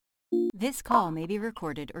This call may be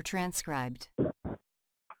recorded or transcribed.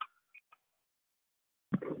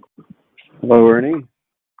 Hello, Ernie.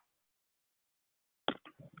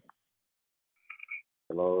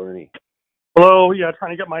 Hello, Ernie. Hello, yeah,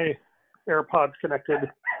 trying to get my AirPods connected.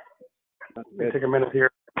 Let me take a minute here.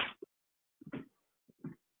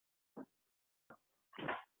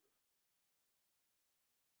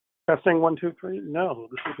 Testing 1, 2, 3. No,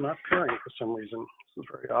 this is not pairing for some reason. This is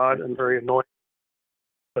very odd and very annoying,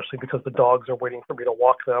 especially because the dogs are waiting for me to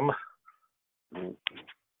walk them. I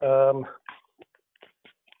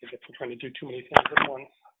guess I'm trying to do too many things at once.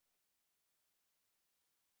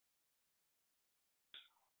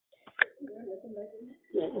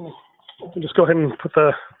 I can just go ahead and let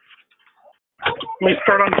me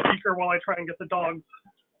start on speaker while I try and get the dogs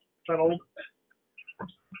settled.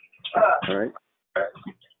 All right.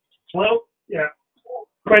 Hello? Yeah.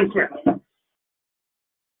 Glenn Smith.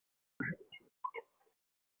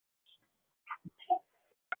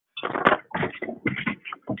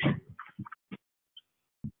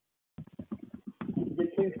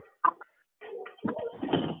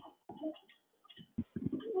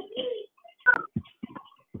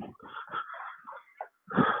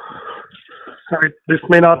 All right, this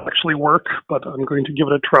may not actually work, but I'm going to give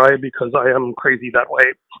it a try because I am crazy that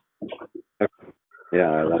way.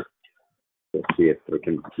 Yeah, let's see if we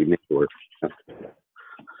can make it work.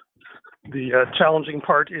 The challenging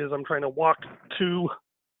part is I'm trying to walk two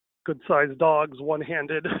good-sized dogs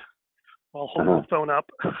one-handed while holding the phone up.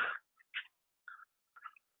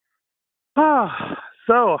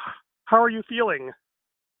 So, how are you feeling?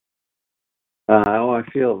 I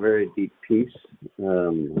feel very deep peace.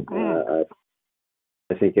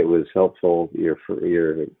 I think it was helpful, your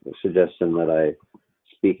suggestion that I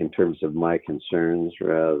speak in terms of my concerns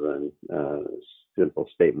rather than simple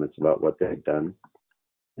statements about what they've done.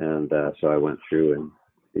 And so I went through and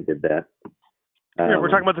we did that. Yeah, we're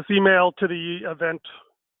talking about this email to the event,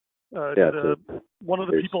 one of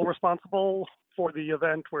the people responsible for the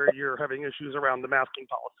event where you're having issues around the masking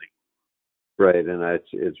policy. Right, and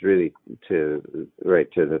it's really to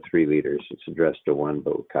the three leaders. It's addressed to one,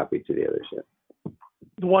 but copied to the others. Yeah.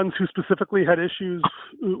 The ones who specifically had issues,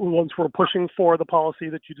 the ones who were pushing for the policy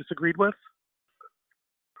that you disagreed with?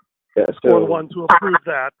 Yeah, or the ones who approved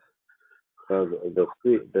that?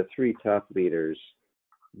 The three top leaders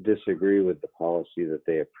disagree with the policy that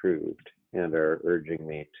they approved and are urging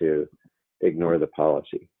me to ignore the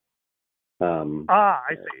policy. I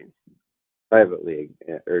see. Privately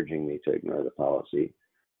urging me to ignore the policy.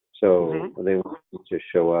 So they want me to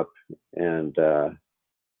show up and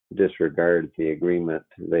disregard the agreement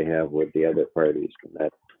they have with the other parties. And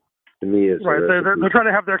that, to me, is right. They're trying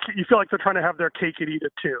to have their. You feel like they're trying to have their cake and eat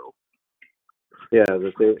it too. Yeah,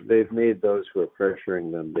 that they've made those who are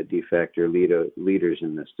pressuring them the de facto leaders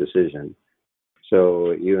in this decision.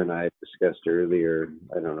 So you and I discussed earlier,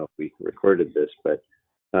 I don't know if we recorded this, but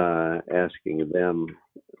asking them,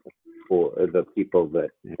 for the people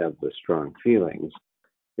that have the strong feelings,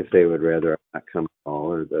 if they would rather not come at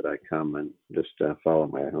all or that I come and just follow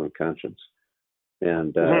my own conscience.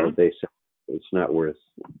 And they said it's not worth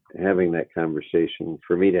having that conversation,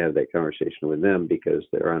 for me to have that conversation with them because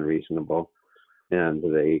they're unreasonable and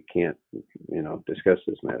they can't, discuss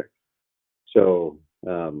this matter. So,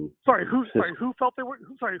 who felt they were?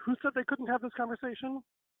 Who said they couldn't have this conversation?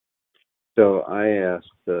 So I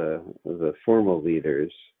asked the formal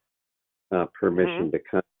leaders permission to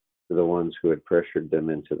come to the ones who had pressured them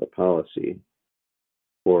into the policy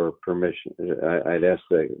for permission. I'd asked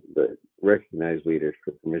the recognized leaders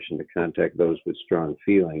for permission to contact those with strong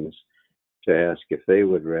feelings to ask if they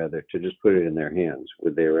would rather, to just put it in their hands,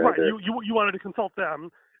 would they rather... Right, you wanted to consult them,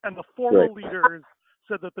 and the formal leaders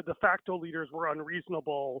said that the de facto leaders were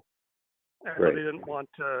unreasonable, and they didn't want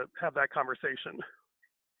to have that conversation.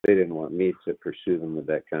 They didn't want me to pursue them with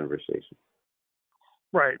that conversation.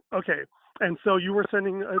 Right, okay. And so you were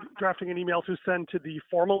drafting an email to send to the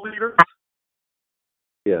formal leaders?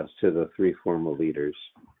 Yes, to the three formal leaders.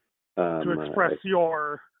 To express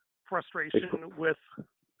your frustration with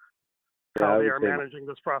how they are managing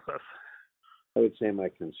this process. I would say my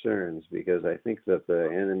concerns, because I think that the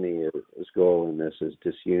enemy's goal in this is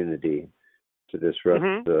disunity, to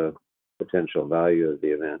disrupt the potential value of the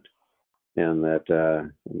event. And that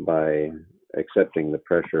by accepting the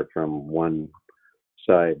pressure from one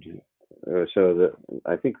side,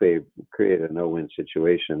 I think they create a no-win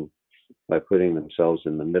situation by putting themselves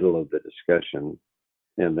in the middle of the discussion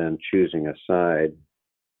and then choosing a side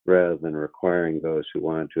rather than requiring those who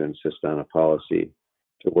wanted to insist on a policy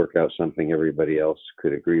to work out something everybody else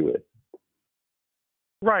could agree with.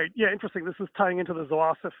 Right. Yeah, interesting. This is tying into the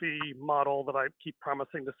Zoosophy model that I keep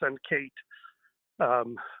promising to send Kate,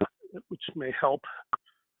 um, which may help.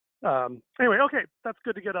 Anyway, okay, that's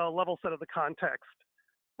good to get a level set of the context.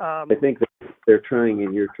 I think that they're trying,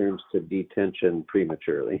 in your terms, to detention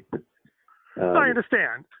prematurely. I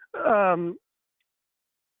understand.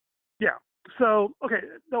 Yeah. So, okay,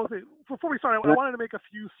 before we start, I wanted to make a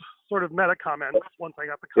few sort of meta comments once I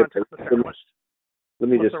got the context established. Let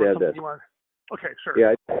me just add this. Okay, sure.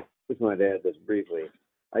 Yeah, I just wanted to add this briefly.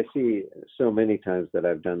 I see so many times that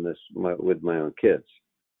I've done this with my own kids.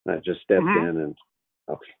 I just stepped in and,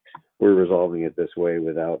 okay, we're resolving it this way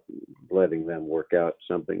without letting them work out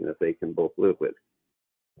something that they can both live with.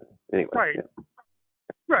 Anyway. Right. Yeah.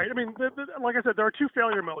 Right. I mean, like I said, there are two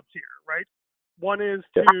failure modes here, right? One is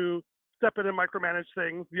to step in and micromanage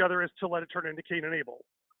things. The other is to let it turn into Cain and Abel.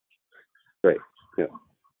 Right. Yeah.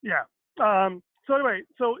 Yeah. So anyway,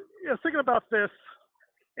 thinking about this,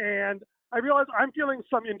 and I realize I'm feeling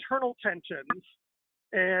some internal tensions.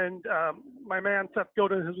 And my man Seth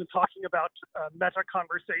Godin has been talking about meta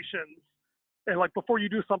conversations, and like before you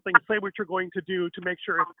do something, say what you're going to do to make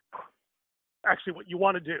sure it's actually what you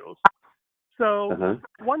want to do. So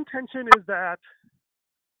one tension is that,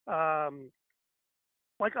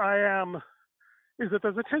 is that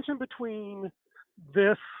there's a tension between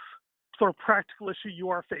this sort of practical issue you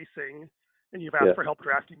are facing, and you've asked for help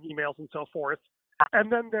drafting emails and so forth,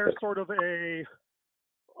 and then there's sort of a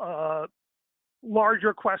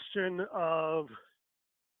larger question of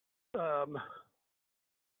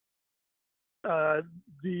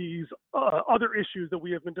these other issues that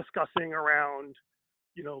we have been discussing around,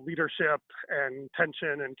 leadership and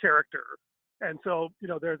tension and character. And so,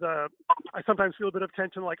 I sometimes feel a bit of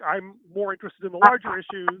tension, like I'm more interested in the larger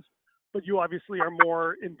issues, but you obviously are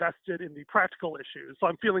more invested in the practical issues. So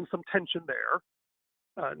I'm feeling some tension there.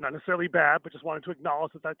 Not necessarily bad, but just wanted to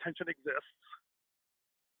acknowledge that tension exists.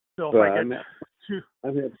 So if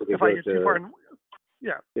I get too far,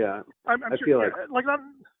 I'm sure, like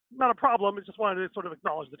not a problem. I just wanted to sort of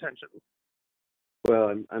acknowledge the tension.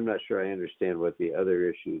 Well, I'm not sure I understand what the other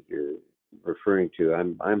issues you're referring to.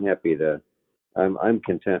 I'm happy to. I'm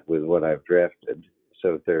content with what I've drafted.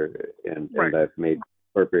 So and I've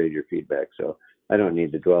incorporated your feedback. So I don't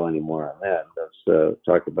need to dwell any more on that. Let's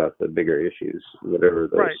talk about the bigger issues, whatever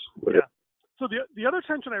those. Right. Yeah. So the other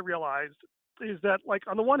tension I realized is that, like,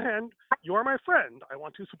 on the one hand, you are my friend. I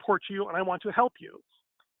want to support you and I want to help you.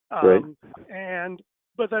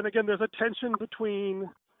 But then again, there's a tension between,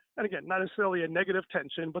 and again, not necessarily a negative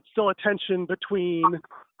tension, but still a tension between,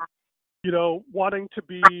 wanting to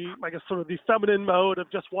be, I guess, sort of the feminine mode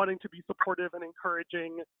of just wanting to be supportive and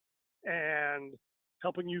encouraging and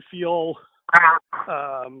helping you feel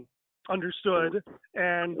understood,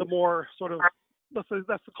 and the more sort of, let's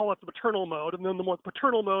call it the maternal mode, and then the more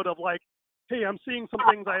paternal mode of like, hey, I'm seeing some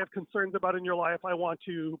things I have concerns about in your life. I want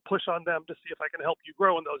to push on them to see if I can help you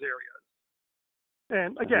grow in those areas.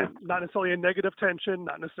 And again, not necessarily a negative tension,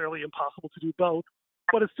 not necessarily impossible to do both,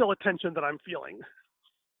 but it's still a tension that I'm feeling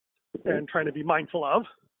and trying to be mindful of.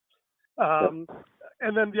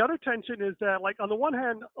 And then the other tension is that, like, on the one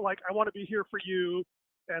hand, like, I want to be here for you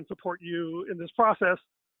and support you in this process.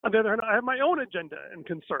 On the other hand, I have my own agenda and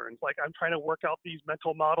concerns. Like, I'm trying to work out these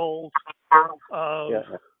mental models of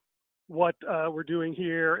what we're doing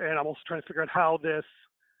here, and I'm also trying to figure out how this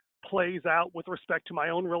plays out with respect to my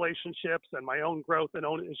own relationships and my own growth and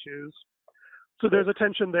own issues. So there's a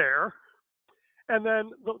tension there. And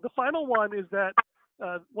then the final one is that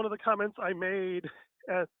one of the comments I made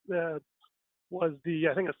was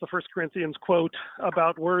I think it's the 1 Corinthians quote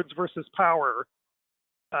about words versus power.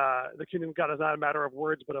 The kingdom of God is not a matter of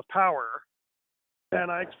words, but of power.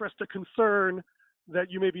 And I expressed a concern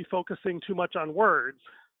that you may be focusing too much on words.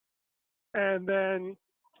 And then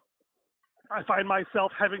I find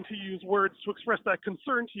myself having to use words to express that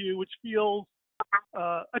concern to you, which feels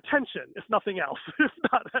a tension, if nothing else, if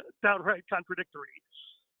not downright contradictory.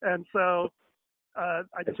 And so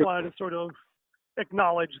I just wanted to sort of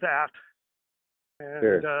acknowledge that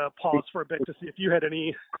and pause for a bit to see if you had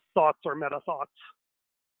any thoughts or meta thoughts.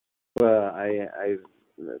 Well, I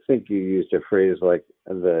think you used a phrase like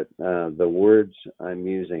that the words I'm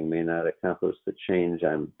using may not accomplish the change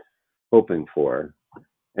I'm hoping for.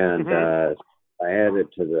 And I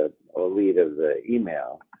added to the lead of the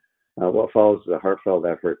email, what follows is a heartfelt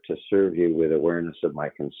effort to serve you with awareness of my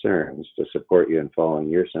concerns, to support you in following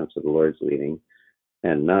your sense of the Lord's leading,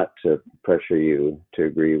 and not to pressure you to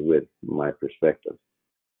agree with my perspective.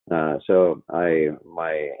 So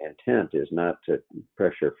my intent is not to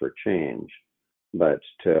pressure for change, but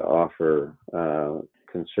to offer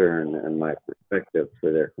concern and my perspective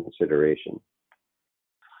for their consideration.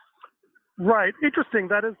 Right. Interesting.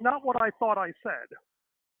 That is not what I thought I said.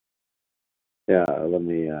 Yeah, let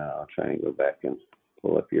me, I'll try and go back and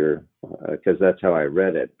pull up your, because that's how I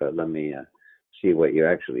read it, but let me see what you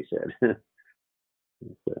actually said.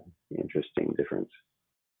 It's an interesting difference.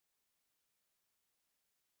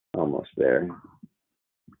 Almost there.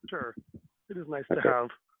 Sure. It is nice Okay. to have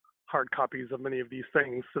hard copies of many of these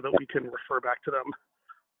things so that we can refer back to them.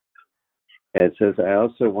 It says, I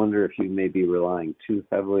also wonder if you may be relying too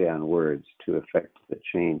heavily on words to affect the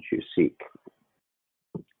change you seek.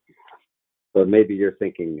 But maybe you're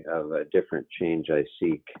thinking of a different change I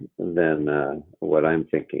seek than what I'm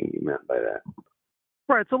thinking you meant by that.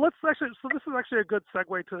 Right. So this is actually a good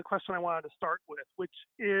segue to the question I wanted to start with, which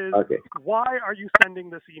is, Okay. why are you sending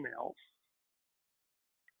this email?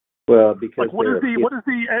 Well, because Like, what is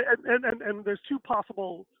the, and there's two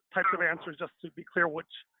possible types of answers, just to be clear, which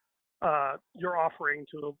you're offering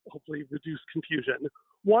to hopefully reduce confusion.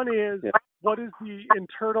 One is, what is the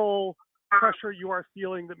internal pressure you are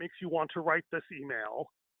feeling that makes you want to write this email?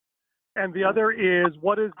 And the other is,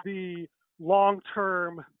 what is the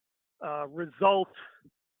long-term result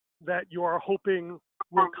that you are hoping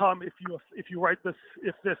will come if you write this,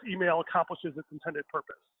 if this email accomplishes its intended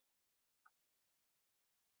purpose?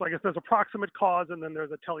 So I guess there's a proximate cause and then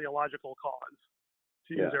there's a teleological cause,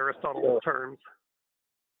 to use Aristotle's terms.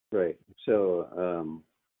 Right. So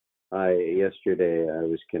yesterday I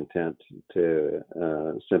was content to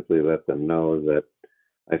simply let them know that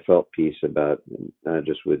I felt peace about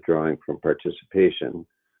just withdrawing from participation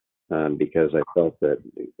because I felt that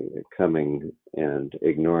coming and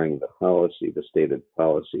ignoring the policy, the stated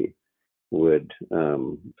policy, would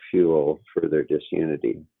fuel further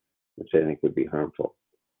disunity, which I think would be harmful.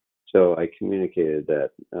 So I communicated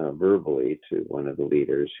that verbally to one of the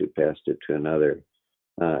leaders, who passed it to another,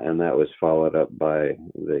 and that was followed up by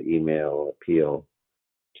the email appeal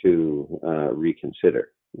to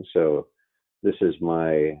reconsider. So this is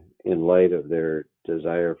in light of their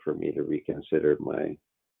desire for me to reconsider my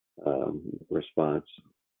response,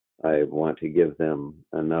 I want to give them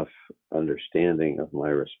enough understanding of my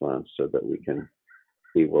response so that we can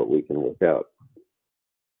see what we can work out.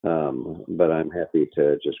 But I'm happy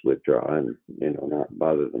to just withdraw and not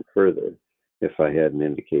bother them further if I had an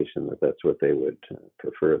indication that that's what they would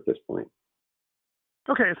prefer at this point.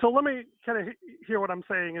 Okay, so let me kind of hear what I'm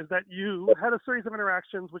saying is that you had a series of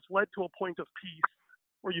interactions which led to a point of peace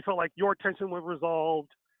where you felt like your tension was resolved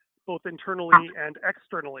both internally and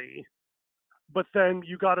externally, but then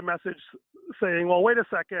you got a message saying, well, wait a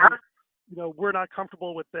second, we're not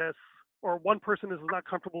comfortable with this, or one person is not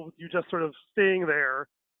comfortable with you just sort of staying there.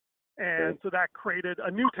 And so that created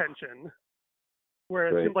a new tension where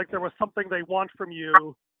it seemed like there was something they want from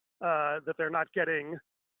you that they're not getting.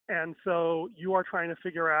 And so you are trying to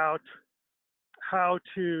figure out how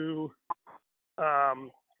to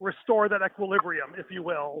restore that equilibrium, if you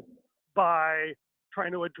will, by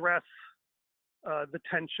trying to address the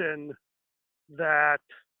tension that,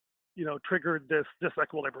 triggered this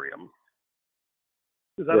disequilibrium.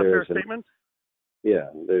 Is that a fair statement? Yeah,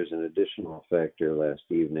 there's an additional factor. Last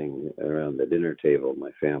evening around the dinner table,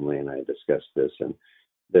 my family and I discussed this, and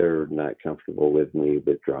they're not comfortable with me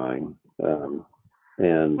withdrawing. Anyway,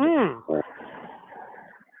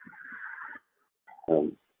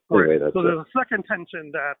 so there's a second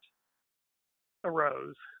tension that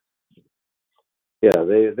arose. Yeah,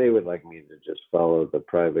 they would like me to just follow the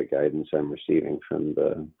private guidance I'm receiving from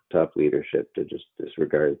the top leadership to just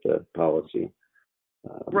disregard the policy.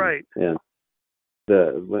 Right. And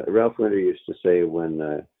Ralph Winter used to say,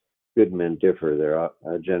 when good men differ,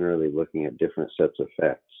 they're generally looking at different sets of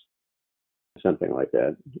facts, something like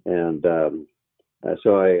that. And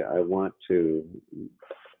so I want to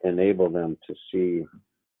enable them to see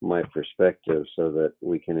my perspective so that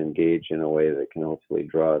we can engage in a way that can hopefully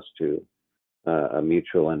draw us to a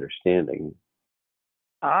mutual understanding.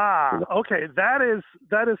 Okay. That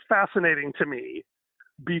is fascinating to me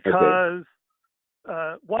because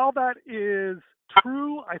while that is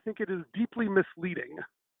true, I think it is deeply misleading.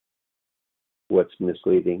 What's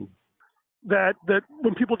misleading? That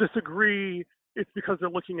when people disagree, it's because they're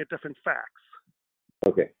looking at different facts.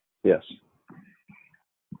 Okay. Yes.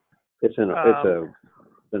 It's an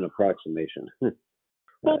approximation.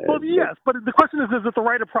 Well, yes, but the question is it the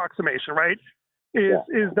right approximation, right?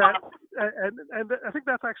 Is that, and I think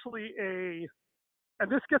that's actually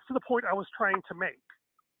and this gets to the point I was trying to make.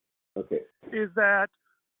 Okay. Is that,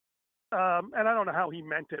 and I don't know how he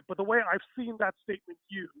meant it, but the way I've seen that statement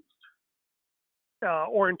used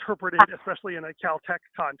or interpreted, especially in a Caltech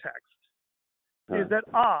context, is that,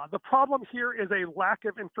 the problem here is a lack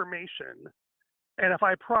of information And if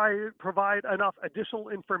I provide enough additional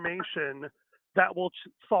information, that will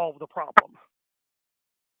solve the problem.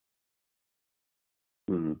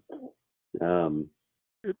 Maybe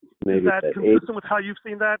is that consistent with how you've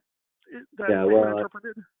seen that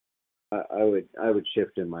interpreted? I would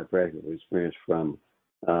shift in my practical experience from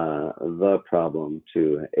the problem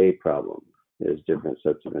to a problem. There's different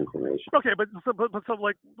sets of information. Okay, but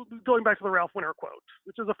like going back to the Ralph Winter quote,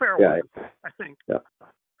 which is a fair one, I think. Yeah.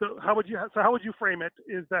 So how would you frame it?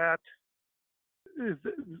 Is that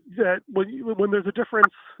when there's a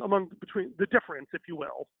difference between the difference, if you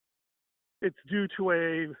will, it's due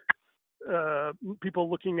to people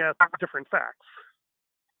looking at different facts.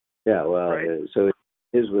 Yeah, well, right? So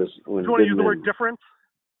his was when. Do you want to use the word difference?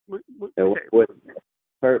 Okay.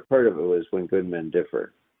 Part of it was when good men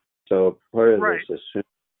differ. So part of this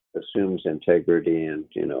assumes integrity and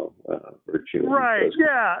virtue. Right.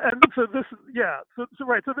 Yeah. And so this is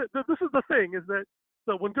the thing is that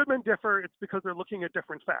so when good men differ, it's because they're looking at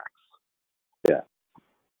different facts. Yeah.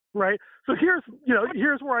 Right. So here's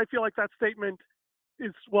where I feel like that statement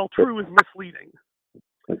is true is misleading.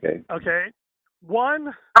 Okay. Okay.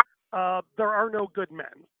 One, there are no good men.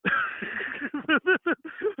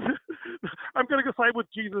 I'm going to go side with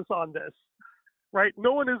Jesus on this. Right?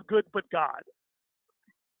 No one is good but God.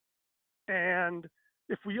 And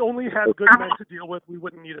if we only had good men to deal with, we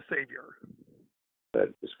wouldn't need a savior.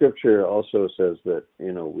 But Scripture also says that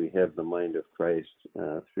we have the mind of Christ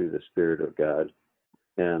through the Spirit of God,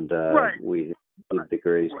 and we need the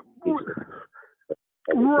grace.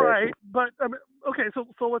 Right, but okay. So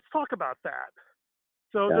let's talk about that.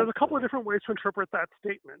 So there's a couple of different ways to interpret that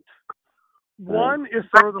statement. One is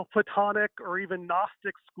sort of the Platonic or even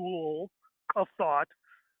Gnostic school of thought,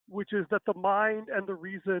 which is that the mind and the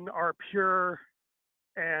reason are pure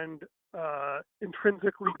and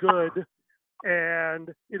intrinsically good, and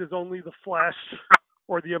it is only the flesh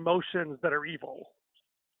or the emotions that are evil.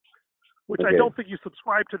 Which I don't think you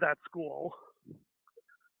subscribe to that school.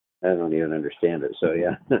 I don't even understand it. So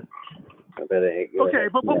yeah. But it's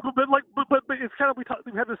kind of we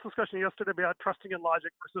had this discussion yesterday about trusting in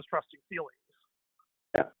logic versus trusting feelings.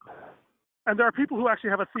 Yeah. And there are people who actually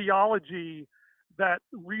have a theology that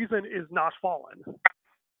reason is not fallen,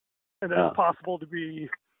 and that it's possible to be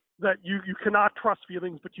that you cannot trust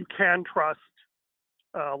feelings, but you can trust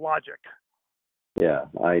logic. Yeah,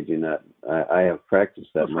 I do not. I have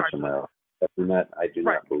practiced that much in my life. I do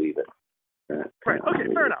not believe it. Right.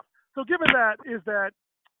 Okay. Fair enough. So given that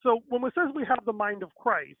so when it says we have the mind of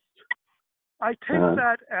Christ, I take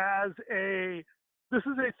that as this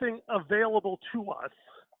is a thing available to us,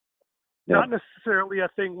 not necessarily a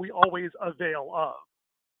thing we always avail of.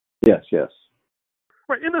 Yes.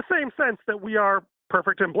 Right. In the same sense that we are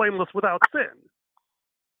perfect and blameless without sin.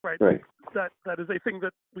 Right. That is a thing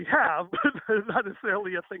that we have, but not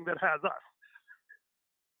necessarily a thing that has us.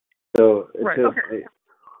 So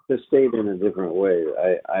to state in a different way,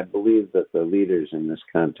 I believe that the leaders in this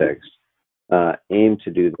context aim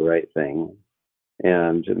to do the right thing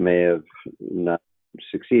and may have not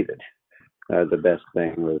succeeded. The best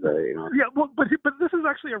thing was Yeah, well, but this is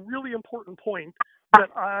actually a really important point that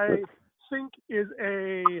I think is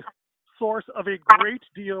a source of a great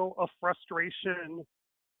deal of frustration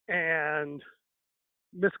and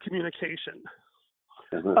miscommunication.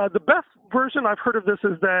 The best version I've heard of this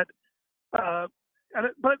is that,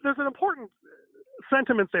 but there's an important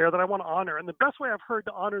sentiment there that I want to honor, and the best way I've heard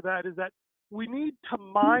to honor that is that we need to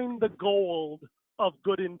mine the gold of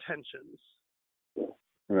good intentions.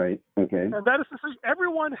 Right. Okay. And that is to say,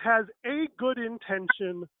 everyone has a good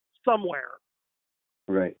intention somewhere.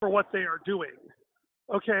 Right. For what they are doing.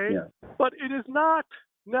 Okay. Yeah. But it is not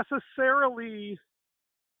necessarily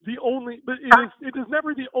the only. But it is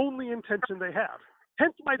never the only intention they have.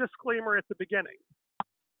 Hence my disclaimer at the beginning.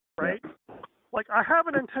 Right. Yeah. Like I have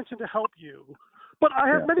an intention to help you, but I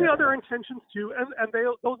have many other intentions too, and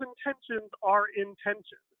those intentions are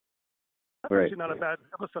intention. That's actually not a bad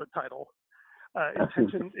episode title.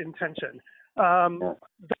 Intention.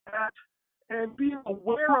 That and being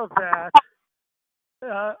aware of that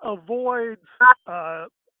avoids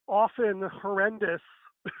often horrendous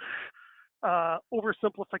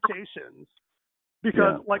oversimplifications.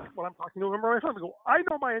 Because, like when I'm talking to a member of my family, I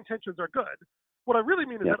know my intentions are good. What I really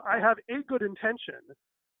mean is that I have a good intention,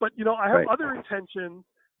 but I have other intentions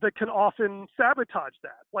that can often sabotage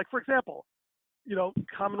that. Like, for example,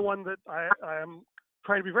 common one that I am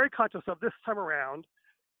trying to be very conscious of this time around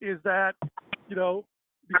is that,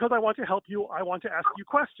 because I want to help you, I want to ask you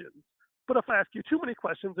questions. But if I ask you too many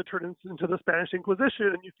questions, it turns into the Spanish Inquisition,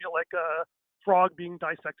 and you feel like a frog being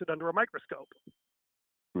dissected under a microscope.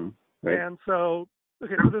 Right. And so,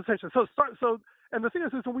 okay, so And the thing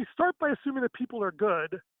is when we start by assuming that people are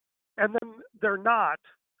good, and then they're not,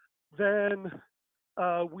 then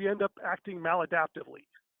we end up acting maladaptively.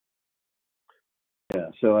 Yeah,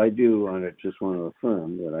 so I do just want to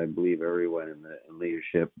affirm that I believe everyone in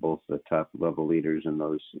leadership, both the top level leaders and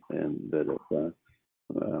those that have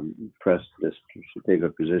pressed this particular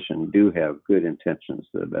position, do have good intentions,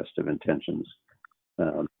 the best of intentions.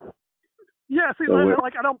 Yeah, see, so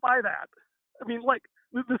I don't buy that. I mean, like,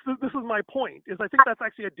 this is my point, is I think that's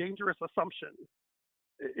actually a dangerous assumption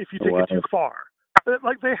if you take it too far.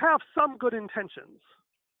 Like, they have some good intentions.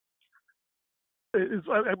 Is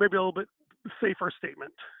maybe a little bit safer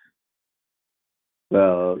statement.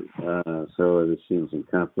 Well, so this seems in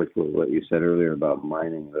conflict with what you said earlier about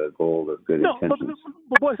mining the gold of good intentions.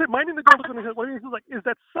 But what I said, mining the gold of good intentions, what I mean is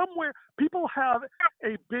that somewhere people have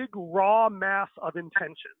a big raw mass of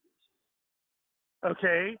intentions.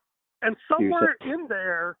 Okay? And somewhere in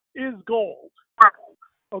there is gold.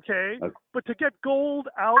 Okay? But to get gold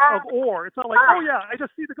out of ore, it's not like, oh yeah, I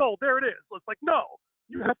just see the gold, there it is. It's like, no,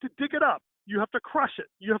 you have to dig it up. You have to crush it.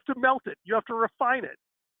 You have to melt it. You have to refine it.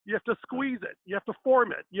 You have to squeeze it. You have to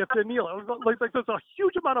form it. You have to anneal it. Like there's a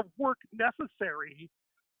huge amount of work necessary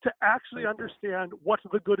to actually understand what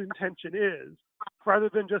the good intention is, rather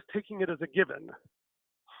than just taking it as a given.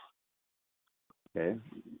 Okay.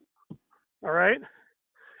 All right?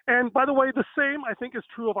 And by the way, the same, I think, is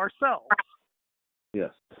true of ourselves. Yes,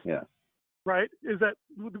 yeah. Right? Is that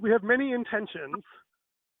we have many intentions,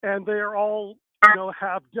 and they are all,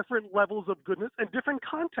 have different levels of goodness and different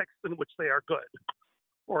contexts in which they are good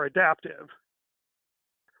or adaptive.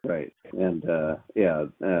 Right. And,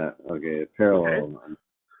 okay, parallel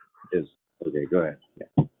is, okay, go ahead.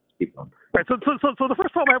 Yeah. Keep on. Right. So the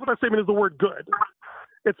first problem I have with that statement is the word good.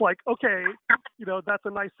 It's like, okay, that's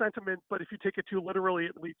a nice sentiment, but if you take it too literally,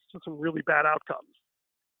 it leads to some really bad outcomes,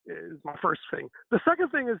 is my first thing. The second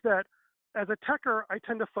thing is that as a techer, I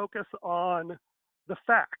tend to focus on the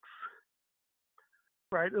facts,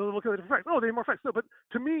 right? Look at the facts. Oh, they have more facts. No, but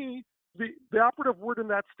to me, the operative word in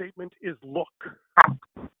that statement is look.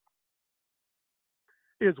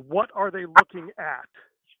 Is what are they looking at?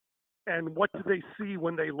 And what do they see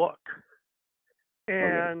when they look?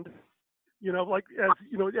 And,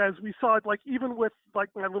 as we saw it, like even with like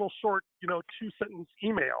my little short, 2-sentence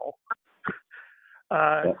email,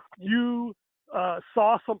 you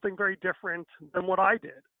saw something very different than what I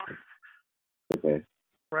did. Okay.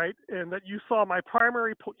 Right? And that you saw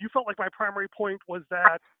you felt like my primary point was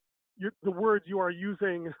that the words you are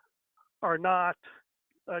using are not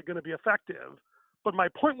going to be effective. But my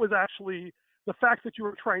point was actually the fact that you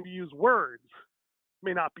were trying to use words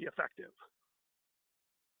may not be effective.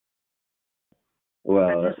 Well,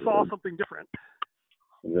 and you saw something different.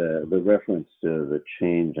 The reference to the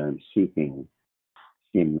change I'm seeking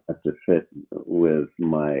seemed not to fit with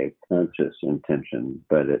my conscious intention,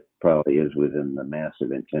 but it probably is within the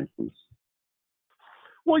massive intentions.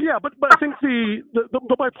 Well, yeah, but I think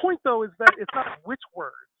but my point though is that it's not which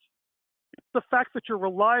words. It's the fact that you're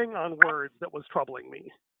relying on words that was troubling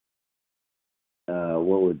me.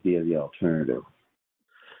 What would be the alternative?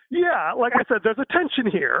 Yeah, like I said, there's a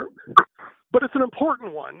tension here, but it's an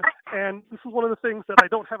important one, and this is one of the things that I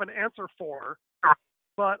don't have an answer for.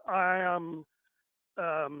 But I am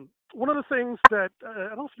one of the things that I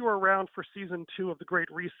don't know if you were around for season 2 of The Great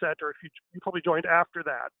Reset, or if you probably joined after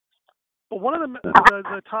that. But one of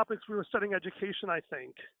the topics we were studying education, I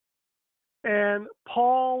think, and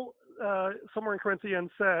Paul somewhere in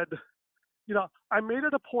Corinthians said, I made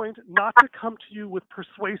it a point not to come to you with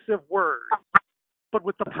persuasive words, but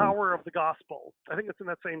with the power of the gospel. I think it's in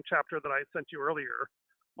that same chapter that I sent you earlier.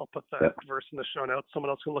 I'll put that verse in the show notes. Someone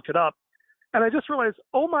else can look it up. And I just realized,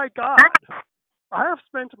 oh my God, I have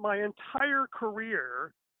spent my entire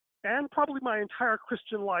career and probably my entire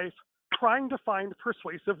Christian life trying to find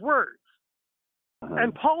persuasive words.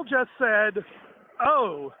 And Paul just said,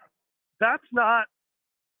 oh, that's not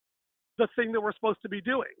the thing that we're supposed to be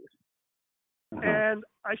doing. And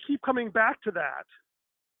I keep coming back to that.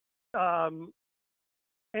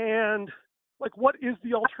 And like, what is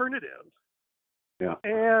the alternative? Yeah.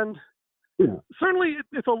 And certainly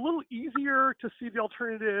it's a little easier to see the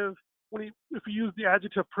alternative if we use the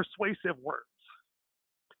adjective persuasive words,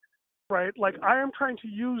 right? Like, I am trying to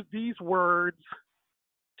use these words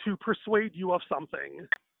to persuade you of something.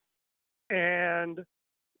 And,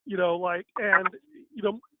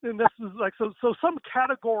 and this is like, so some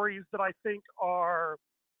categories that I think are,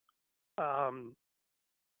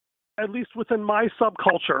 at least within my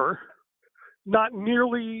subculture, not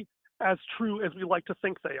nearly as true as we like to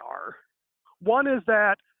think they are. One is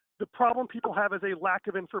that the problem people have is a lack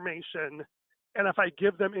of information, and if I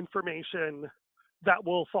give them information, that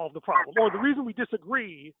will solve the problem. Or the reason we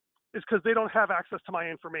disagree is because they don't have access to my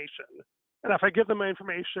information. And if I give them my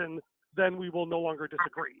information, then we will no longer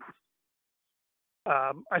disagree.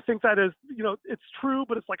 I think that is, it's true,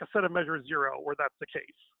 but it's like a set of measure zero where that's the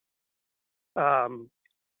case.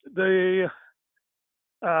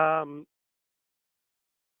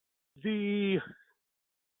 The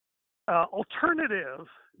alternative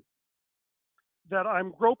that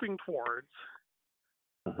I'm groping towards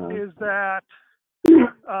is that,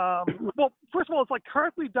 well, first of all, it's like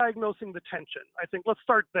correctly diagnosing the tension. I think let's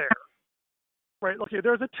start there, right? Okay,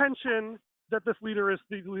 there's a tension that these leaders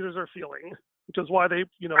are feeling, which is why they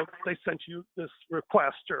sent you this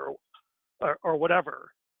request or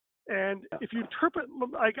whatever. And if you interpret,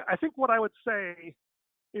 I think what I would say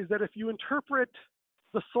is that if you interpret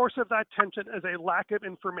the source of that tension as a lack of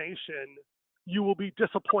information, you will be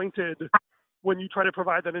disappointed when you try to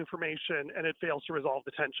provide that information and it fails to resolve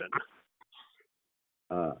the tension.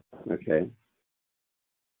 Okay.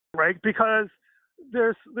 Right, because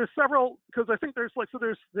there's several, because I think there's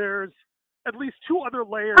at least two other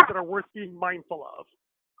layers that are worth being mindful of.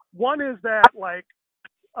 One is that like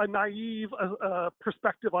a naive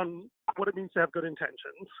perspective on what it means to have good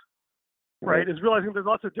intentions, right? Is realizing there's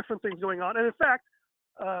lots of different things going on. And in fact,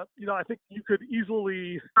 I think you could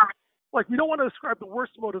easily, like, we don't want to ascribe the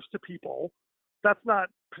worst motives to people. That's not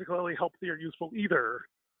particularly healthy or useful either.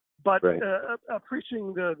 But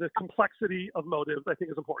appreciating the complexity of motives, I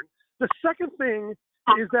think, is important. The second thing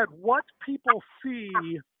is that what people see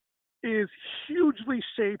is hugely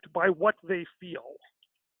shaped by what they feel.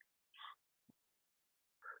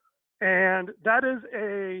 And that is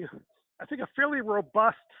I think, a fairly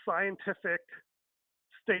robust scientific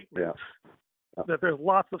statement. That there's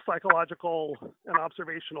lots of psychological and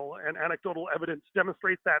observational and anecdotal evidence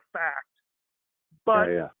demonstrates that fact. But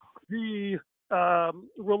the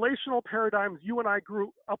relational paradigms you and I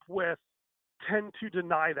grew up with tend to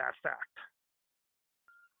deny that fact.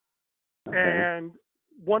 And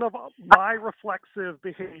one of my reflexive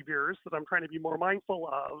behaviors that I'm trying to be more mindful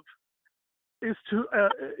of is to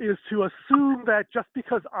assume that just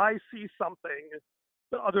because I see something,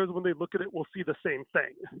 that others, when they look at it, will see the same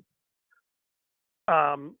thing.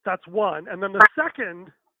 That's one. And then the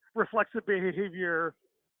second reflexive behavior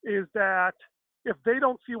is that if they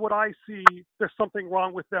don't see what I see, there's something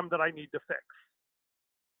wrong with them that I need to fix.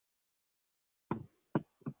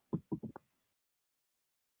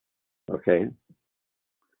 Okay.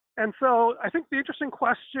 And so I think the interesting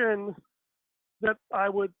question that I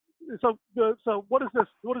would, so what is this?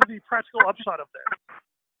 What is the practical upshot of this?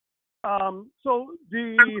 So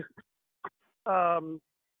the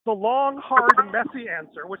long, hard, messy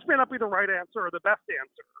answer, which may not be the right answer or the best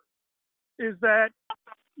answer, is that,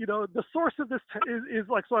 the source of this is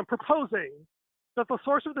like, so I'm proposing that the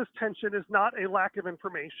source of this tension is not a lack of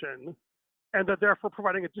information, and that therefore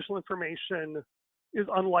providing additional information is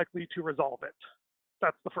unlikely to resolve it.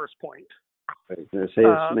 That's the first point. Make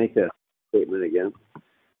that statement again.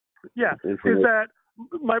 Yeah, is that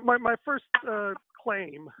my first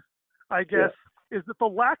claim, I guess, is that the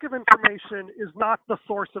lack of information is not the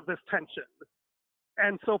source of this tension.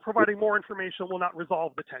 And so providing more information will not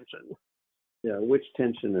resolve the tension. Yeah, which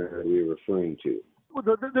tension are we referring to? Well,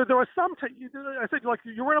 there was some, I said, like,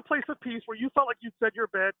 you were in a place of peace where you felt like you'd said your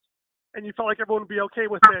bit and you felt like everyone would be okay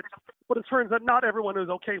with it, but it turns out not everyone is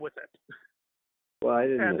okay with it. Well, I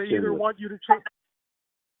didn't. And they either want you to change.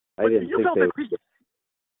 I didn't you think felt they.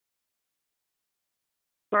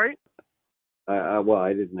 Sorry? Well,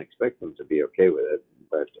 I didn't expect them to be okay with it,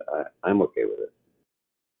 but I'm okay with it.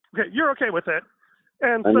 Okay, you're okay with it.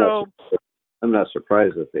 And I'm not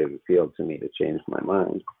surprised that they've appealed to me to change my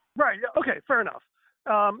mind. Right. Okay, fair enough.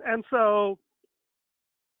 And so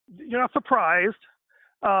you're not surprised.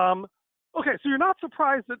 Okay, so you're not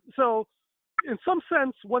surprised that, so in some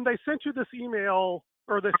sense, when they sent you this email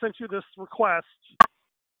or they sent you this request,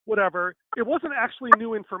 whatever, it wasn't actually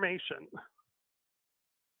new information.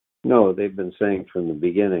 No, they've been saying from the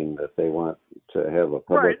beginning that they want to have a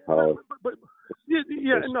public policy. But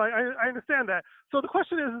no, I understand that. So the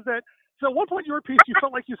question is that, so at one point in your piece, you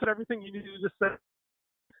felt like you said everything you needed to say.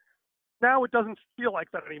 Now it doesn't feel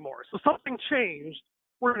like that anymore. So something changed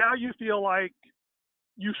where now you feel like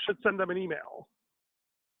you should send them an email.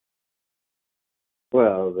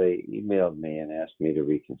 Well, they emailed me and asked me to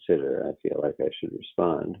reconsider. I feel like I should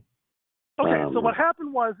respond. Okay, so what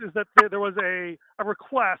happened is that there was a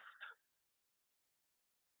request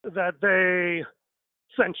that they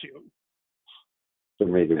sent you. For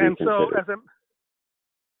me to reconsider.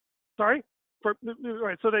 Sorry?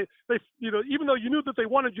 Right, so they even though you knew that they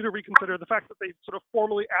wanted you to reconsider, the fact that they sort of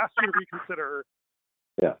formally asked you to reconsider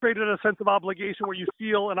Yeah. created a sense of obligation where you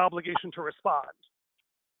feel an obligation to respond.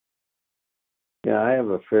 Yeah, I have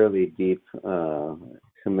a fairly deep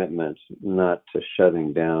commitment not to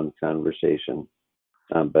shutting down conversation,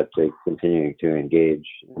 but to continuing to engage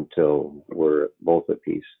until we're both at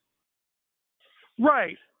peace.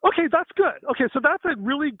 Right. Okay, that's good. Okay, so that's a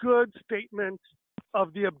really good statement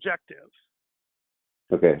of the objective.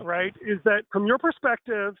 Okay. Right? Is that from your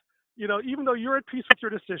perspective, even though you're at peace with your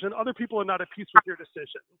decision, other people are not at peace with your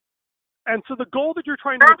decision. And so the goal that you're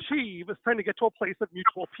trying to achieve is trying to get to a place of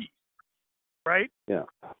mutual peace. Right? Yeah.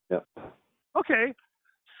 Yeah. Okay.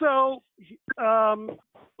 So,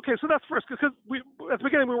 so that's first, because at the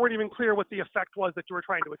beginning we weren't even clear what the effect was that you were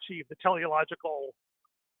trying to achieve, the teleological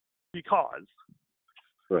because.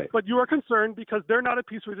 Right. But you are concerned because they're not at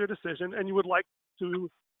peace with your decision, and you would like to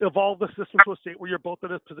evolve the system to a state where you're both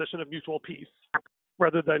in a position of mutual peace,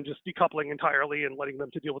 rather than just decoupling entirely and letting them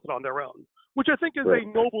to deal with it on their own, which I think is a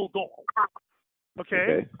noble goal.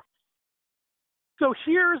 Okay. So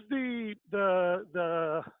here's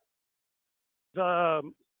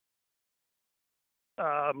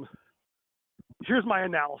here's my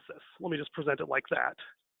analysis. Let me just present it like that.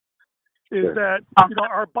 Is that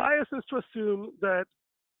our bias is to assume that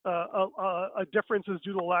a difference is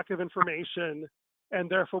due to lack of information, and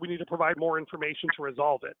therefore we need to provide more information to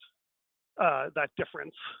resolve it, that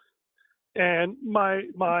difference. And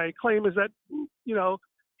my claim is that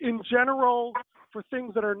in general, for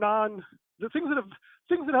things that are things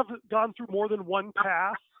that have gone through more than one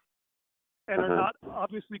pass and are not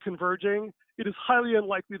obviously converging, it is highly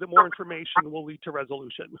unlikely that more information will lead to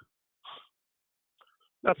resolution.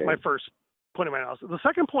 That's my first point of my analysis. The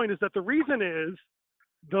second point is that the reason is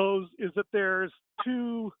that there's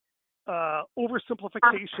two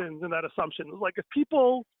oversimplifications in that assumption. Like if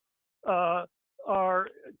people are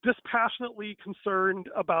dispassionately concerned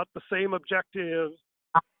about the same objective,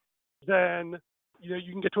 then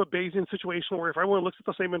you can get to a Bayesian situation where if everyone looks at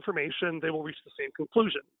the same information, they will reach the same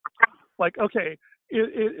conclusion. Like, okay,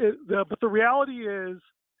 but the reality is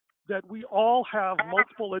that we all have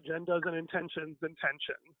multiple agendas and intentions in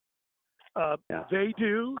tension. They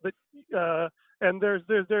do, and there's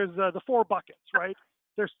the four buckets, right?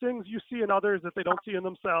 There's things you see in others that they don't see in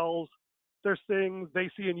themselves. There's things they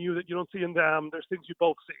see in you that you don't see in them. There's things you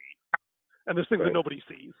both see, and there's things that nobody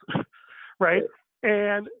sees, right?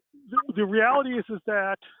 And the reality is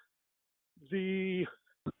that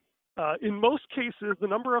in most cases, the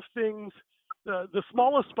number of things, the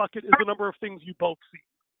smallest bucket is the number of things you both see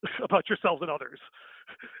about yourselves and others.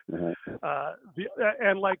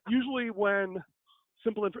 And like usually when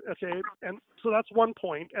and so that's one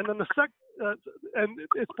point. And then and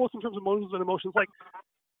it's both in terms of motives and emotions. Like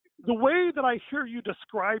the way that I hear you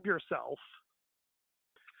describe yourself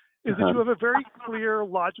is that you have a very clear,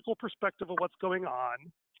 logical perspective of what's going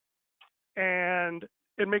on, and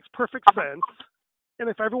it makes perfect sense. And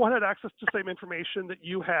if everyone had access to the same information that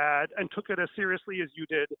you had and took it as seriously as you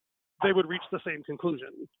did, they would reach the same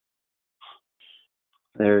conclusion.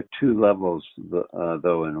 There are two levels,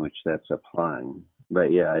 though, in which that's applying.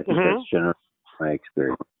 But yeah, I think that's generally my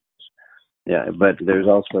experience. Yeah, but there's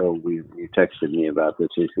also, you texted me about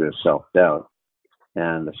this issue of self-doubt.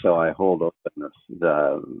 And so I hold open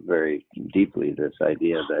very deeply this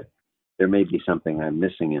idea that there may be something I'm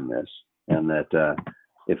missing in this, and that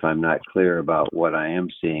if I'm not clear about what I am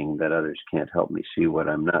seeing, that others can't help me see what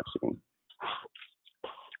I'm not seeing.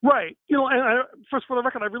 Right. And first, for the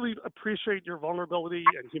record, I really appreciate your vulnerability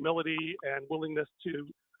and humility and willingness to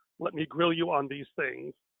let me grill you on these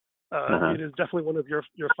things. It is definitely one of your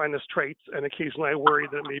finest traits, and occasionally I worry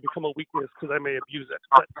that it may become a weakness because I may abuse it,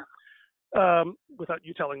 but without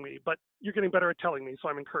you telling me. But you're getting better at telling me, so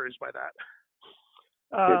I'm encouraged by that.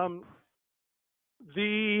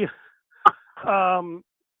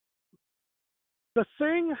 The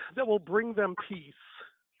thing that will bring them peace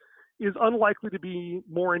is unlikely to be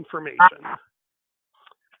more information.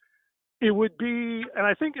 It would be, and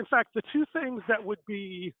I think, in fact, the two things that would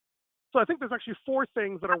be, so I think there's actually four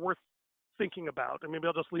things that are worth thinking about, and maybe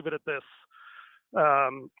I'll just leave it at this,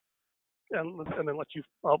 and then let you,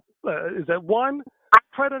 is that one,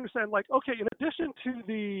 try to understand, like, okay, in addition to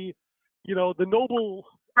the noble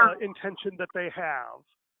intention that they have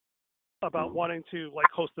about wanting to, like,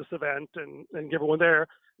 host this event and get everyone there,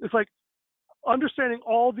 it's like understanding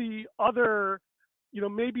all the other,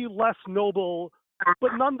 maybe less noble,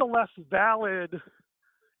 but nonetheless valid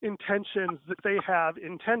intentions that they have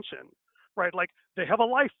in tension, right? Like they have a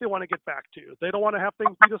life they want to get back to. They don't want to have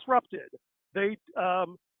things be disrupted. They,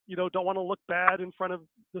 don't want to look bad in front of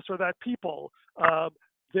this or that people.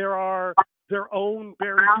 There are their own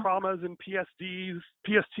buried traumas and PTSD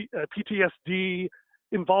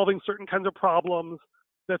involving certain kinds of problems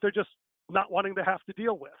that they're just not wanting to have to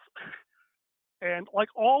deal with. And like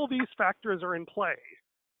all these factors are in play.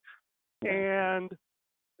 And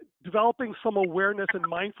developing some awareness and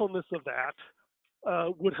mindfulness of that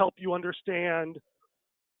would help you understand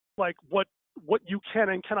like what you can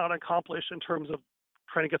and cannot accomplish in terms of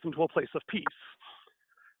trying to get them to a place of peace.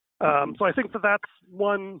 So I think that's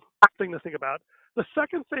one thing to think about. The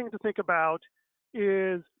second thing to think about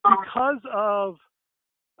is because of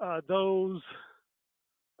those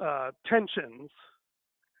tensions,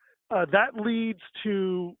 that leads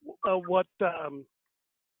to what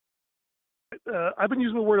I've been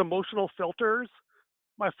using the word emotional filters.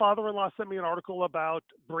 My father-in-law sent me an article about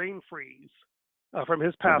brain freeze from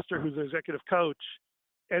his pastor, who's an executive coach.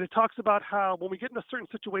 And it talks about how when we get into certain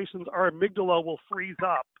situations, our amygdala will freeze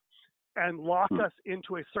up and lock us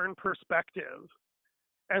into a certain perspective.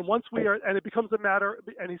 And once we are, and it becomes a matter,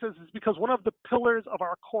 and he says it's because one of the pillars of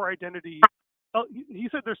our core identity, he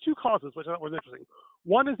said there's two causes, which I thought was interesting.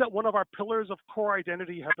 One is that one of our pillars of core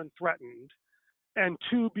identity have been threatened, and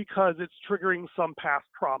two, because it's triggering some past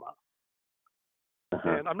trauma.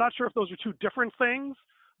 And I'm not sure if those are two different things,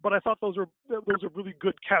 but I thought those are really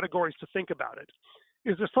good categories to think about it.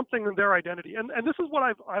 Is there something in their identity? And this is what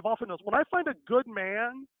I've often noticed. When I find a good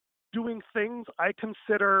man doing things I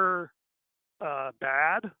consider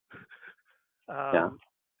bad,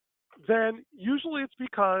 then usually it's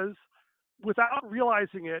because without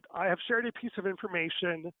realizing it, I have shared a piece of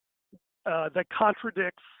information that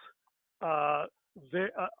contradicts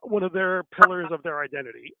one of their pillars of their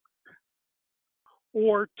identity.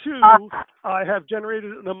 Or two, I have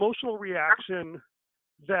generated an emotional reaction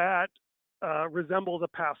that resembles a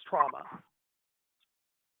past trauma.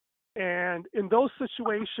 And in those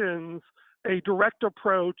situations, a direct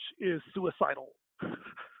approach is suicidal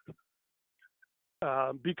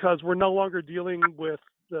because we're no longer dealing with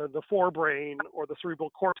the forebrain or the cerebral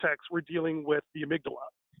cortex. We're dealing with the amygdala.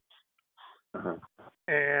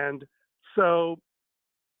 And so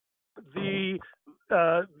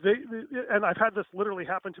and I've had this literally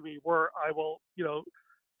happen to me where I will, I'll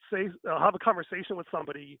have a conversation with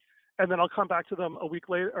somebody, and then I'll come back to them a week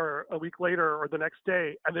later or the next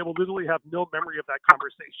day, and they will literally have no memory of that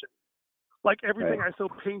conversation. Like everything I so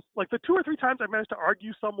painful, like the 2 or 3 times I managed to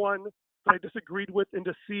argue someone that I disagreed with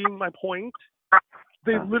into seeing my point,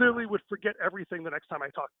 they literally would forget everything the next time I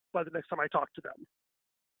talked to them.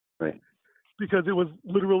 Right. Because it was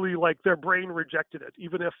literally like their brain rejected it,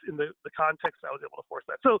 even if in the context I was able to force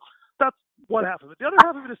that. So that's one half of it. The other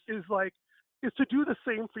half of it is to do the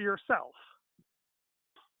same for yourself.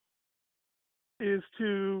 Is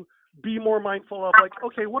to be more mindful of like,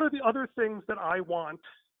 okay, what are the other things that I want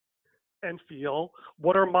and feel?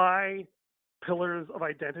 What are my pillars of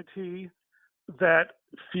identity that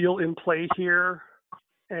feel in play here?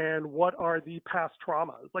 And what are the past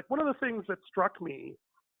traumas? Like one of the things that struck me,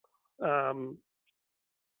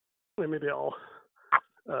 maybe I'll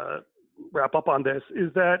wrap up on this,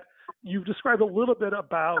 is that you've described a little bit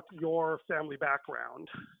about your family background.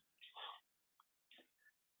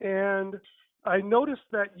 And I noticed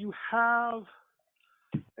that you have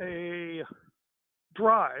a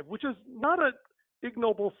drive, which is not an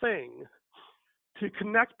ignoble thing, to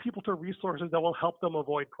connect people to resources that will help them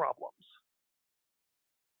avoid problems.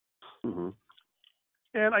 Mm-hmm.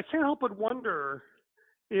 And I can't help but wonder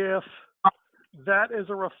if that is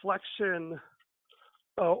a reflection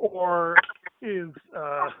or is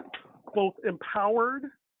both empowered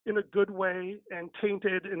in a good way and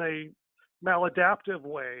tainted in a maladaptive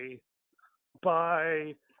way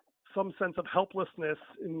by some sense of helplessness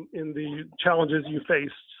in the challenges you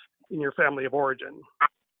faced in your family of origin.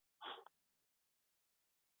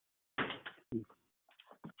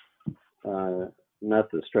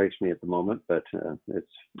 Not that strikes me at the moment, but it's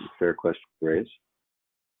a fair question to raise.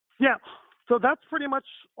 Yeah, so that's pretty much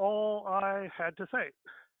all I had to say.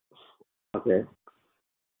 Okay.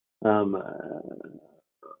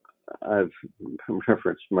 I've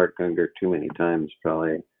referenced Mark Gungor too many times,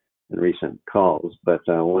 probably in recent calls, but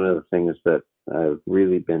one of the things that I've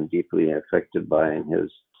really been deeply affected by in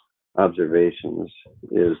his observations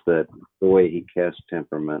is that the way he casts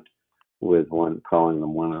temperament, with calling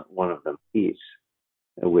them one of them peace,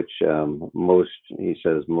 which he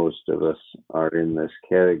says most of us are in this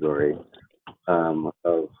category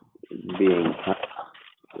of being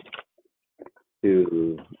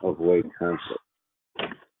to avoid conflict.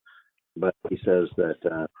 But he says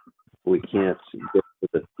that we can't get to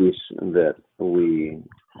the peace that we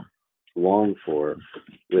long for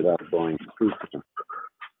without going through conflict.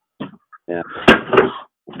 And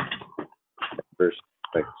that first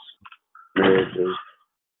affects marriages,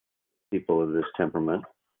 people of this temperament,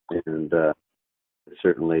 and it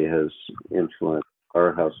certainly has influenced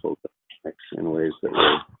our household dynamics in ways that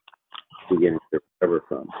we're beginning to recover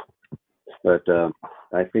from. But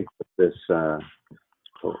I think that this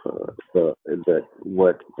that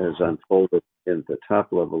what has unfolded in the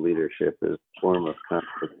top level leadership is a form of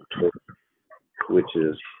conflict, which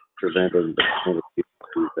is preventing the kind of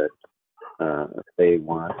people that they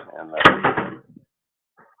want,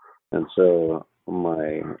 and so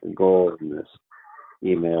my goal in this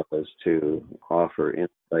email is to offer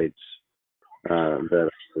insights that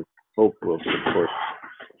I hope will support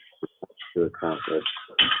to accomplish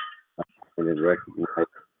and then recognize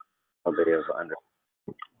how they have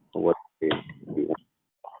understood what they want.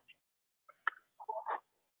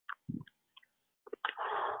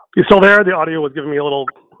 You still there? The audio was giving me a little.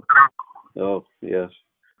 Oh, yes.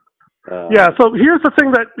 Yeah, so here's the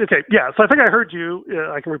thing so I think I heard you.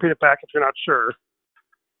 I can repeat it back if you're not sure.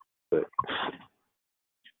 But,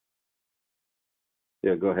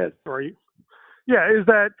 yeah, go ahead. Sorry. Yeah, is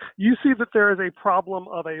that you see that there is a problem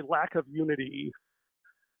of a lack of unity.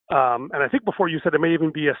 And I think before you said it may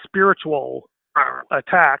even be a spiritual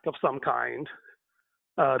attack of some kind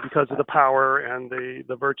because of the power and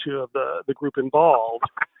the virtue of the group involved.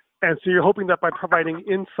 And so you're hoping that by providing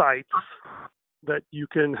insights that you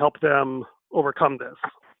can help them overcome this.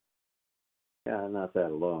 Yeah, not that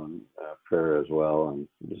alone. Prayer as well, and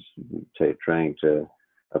just trying to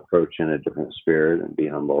approach in a different spirit and be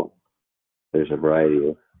humble. There's a variety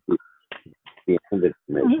of beyond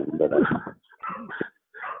information, but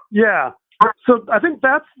yeah. So I think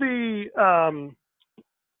that's and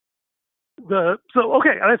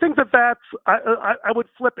I think that's I would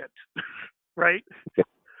flip it, right? Okay.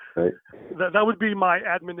 Right. That would be my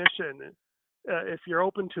admonition, if you're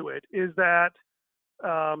open to it, is that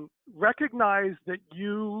recognize that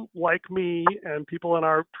you, like me, and people in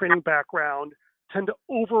our training background tend to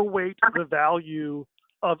overweight the value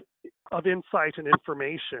of insight and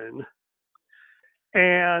information,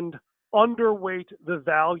 and underweight the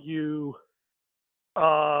value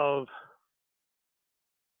of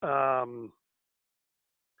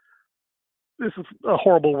this is a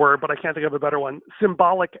horrible word, but I can't think of a better one,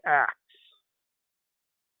 symbolic acts.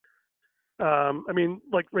 I mean,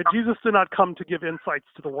 Jesus did not come to give insights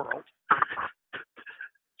to the world,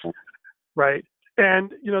 right?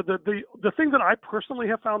 And the thing that I personally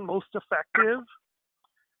have found most effective,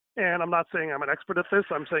 and I'm not saying I'm an expert at this,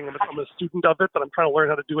 I'm saying I'm a student of it, but I'm trying to learn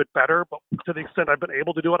how to do it better. But to the extent I've been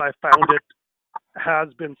able to do it, I found it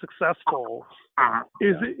has been successful.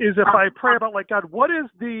 Is if I pray about, God, what is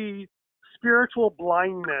the spiritual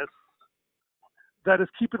blindness that is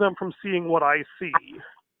keeping them from seeing what I see?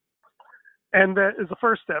 And that is the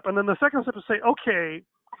first step. And then the second step is say, okay,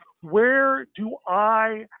 where do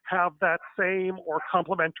I have that same or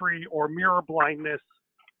complementary or mirror blindness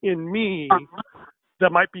in me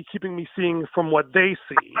that might be keeping me seeing from what they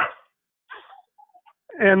see?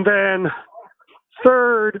 And then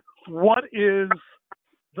third, what is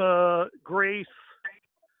the grace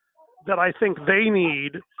that I think they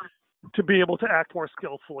need to be able to act more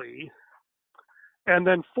skillfully? And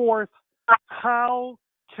then fourth, how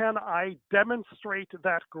can I demonstrate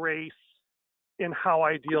that grace in how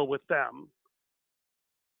I deal with them?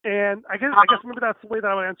 And I guess maybe that's the way that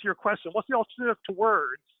I would answer your question. What's the alternative to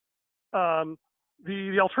words?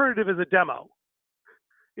 The alternative is a demo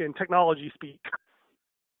in technology speak,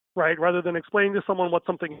 right? Rather than explaining to someone what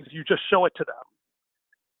something is, you just show it to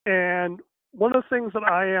them. And one of the things that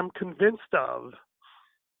I am convinced of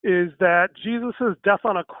is that Jesus' death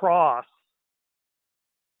on a cross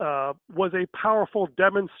was a powerful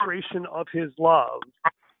demonstration of his love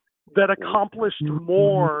that accomplished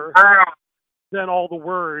more than all the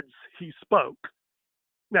words he spoke.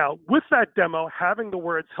 Now, with that demo, having the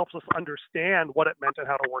words helps us understand what it meant and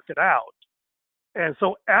how to work it out. And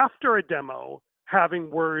so after a demo, having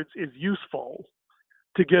words is useful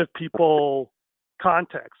to give people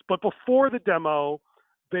context. But before the demo,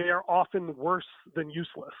 they are often worse than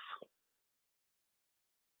useless.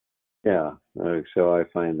 Yeah, so I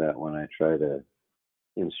find that when I try to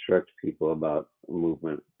instruct people about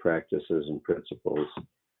movement practices and principles,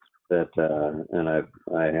 that and I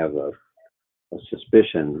have a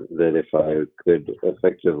suspicion that if I could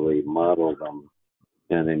effectively model them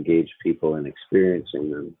and engage people in experiencing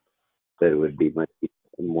them, that it would be much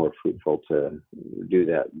more fruitful to do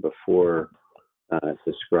that before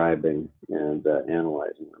describing and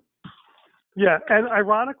analyzing them. Yeah, and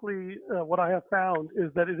ironically, what I have found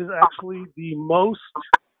is that it is actually the most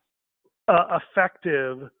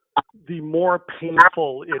effective, the more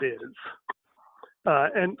painful it is.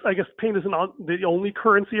 And I guess pain isn't the only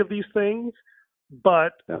currency of these things,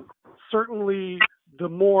 but certainly the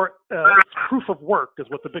more proof of work is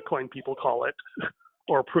what the Bitcoin people call it,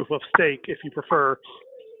 or proof of stake if you prefer.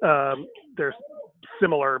 They're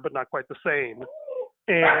similar but not quite the same.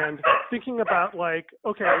 And thinking about like,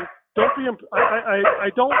 okay, I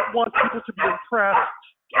don't want people to be impressed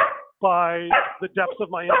by the depths of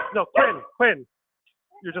my, no, Quinn,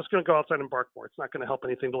 you're just going to go outside and bark more. It's not going to help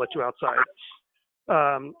anything to let you outside.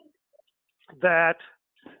 I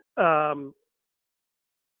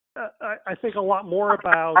think a lot more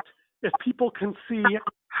about if people can see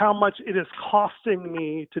how much it is costing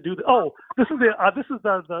me to do. This is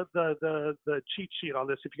the cheat sheet on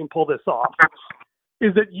this. If you can pull this off,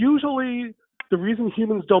 is that usually the reason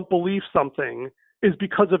humans don't believe something is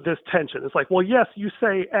because of this tension. It's like, well, yes, you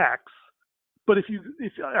say X, but if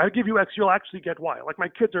I give you X, you'll actually get Y. Like my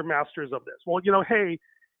kids are masters of this. Well, hey,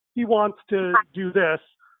 he wants to do this,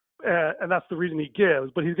 and that's the reason he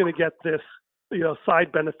gives, but he's going to get this, side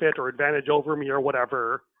benefit or advantage over me or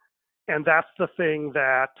whatever. And that's the thing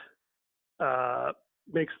that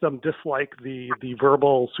makes them dislike the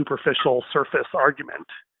verbal, superficial, surface argument,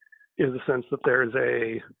 is the sense that there's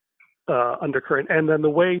a undercurrent. And then the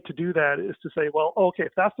way to do that is to say, well, okay,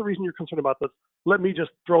 if that's the reason you're concerned about this, let me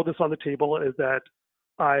just throw this on the table, is that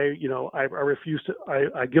I refuse to,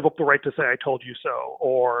 I give up the right to say I told you so,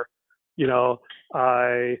 or, if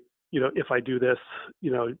I do this,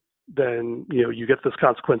 then, you get this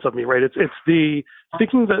consequence of me, right? It's the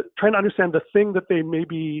thinking that, trying to understand the thing that they may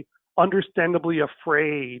be understandably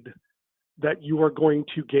afraid that you are going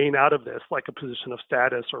to gain out of this, like a position of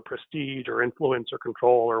status or prestige or influence or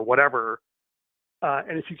control or whatever.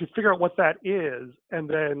 And if you can figure out what that is and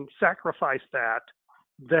then sacrifice that,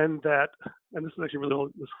 then that, and this is actually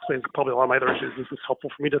this explains probably a lot of my other issues, this is helpful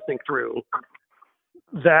for me to think through,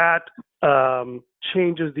 that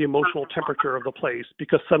changes the emotional temperature of the place,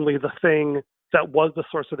 because suddenly the thing that was the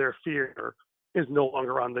source of their fear is no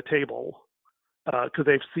longer on the table, because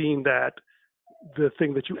they've seen that the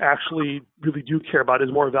thing that you actually really do care about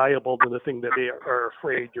is more valuable than the thing that they are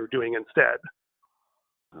afraid you're doing instead.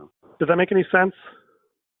 Does that make any sense?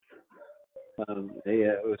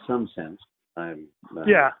 Yeah, with some sense.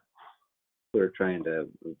 We're trying to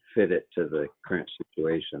fit it to the current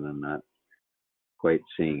situation and not quite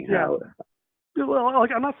seeing how. Well,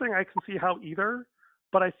 like, I'm not saying I can see how either,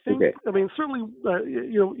 but I think, okay. I mean, certainly,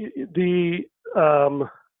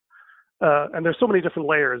 and there's so many different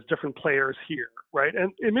layers, different players here, right?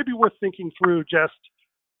 And it may be worth thinking through just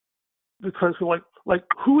because, like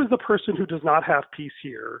who is the person who does not have peace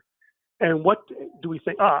here, and what do we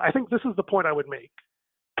think? I think this is the point I would make: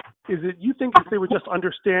 is that you think if they would just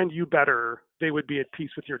understand you better, they would be at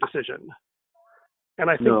peace with your decision. And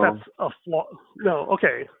I think that's a flaw. No,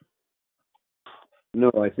 okay. No,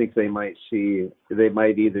 I think they might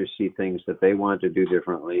either see things that they want to do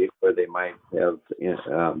differently, or they might have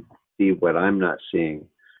see what I'm not seeing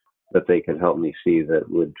that they could help me see that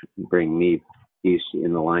would bring me peace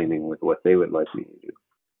in aligning with what they would like me to do.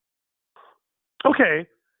 Okay.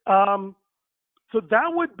 So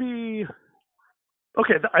that would be,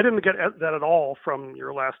 okay, I didn't get that at all from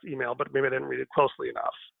your last email, but maybe I didn't read it closely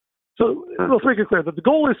enough. So let's make it clear that the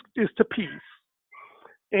goal is to peace.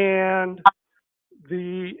 And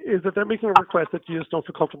is that they're making a request that you just don't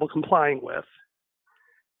feel comfortable complying with.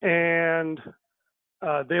 And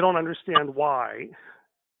they don't understand why.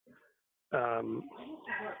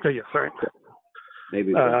 Okay, yeah, sorry.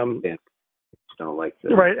 Maybe they don't like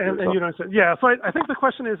that. Right, and you don't understand. Yeah, so I think the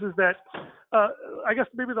question is that, I guess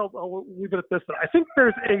maybe I'll leave it at this. I think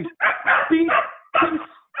there's a peace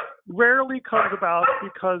rarely comes about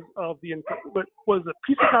because of but was it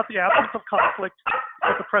peace is not the absence of conflict,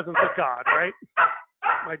 but the presence of God, right?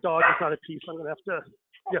 My dog is not at peace. I'm going to have to,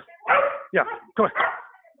 yes. Yeah, go ahead.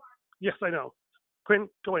 Yes, I know. Quinn,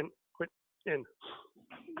 go in. Quinn, in.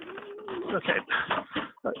 Okay.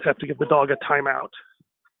 I have to give the dog a timeout.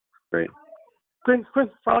 Great. Quinn,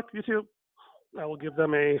 Frolic, you too. I will give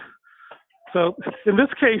them so in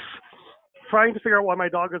this case, trying to figure out why my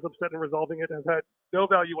dog is upset and resolving it has had no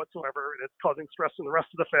value whatsoever, and it's causing stress in the rest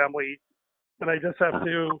of the family. And I just have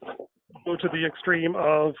to go to the extreme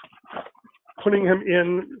of putting him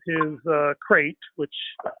in his crate, which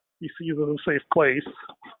he sees as a safe place.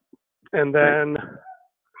 And then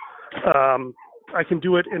I can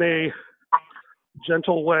do it in a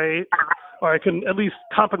gentle way, or I can at least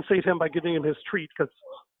compensate him by giving him his treat, because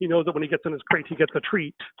he knows that when he gets in his crate, he gets a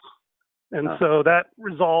treat. And so that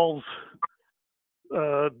resolves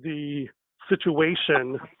the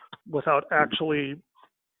situation without actually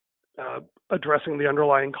addressing the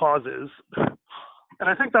underlying causes. And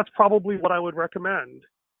I think that's probably what I would recommend,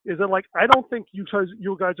 is that, like, I don't think you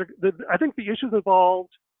guys are, I think the issues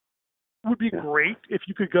involved would be great if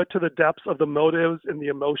you could get to the depths of the motives and the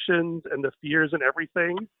emotions and the fears and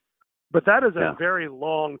everything. But that is a very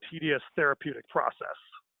long, tedious therapeutic process.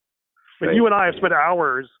 But you and I have spent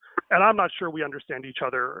hours, and I'm not sure we understand each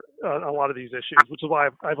other on a lot of these issues, which is why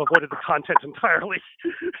I've avoided the content entirely,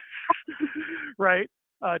 right?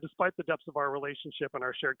 Despite the depths of our relationship and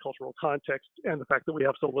our shared cultural context and the fact that we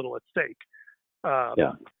have so little at stake,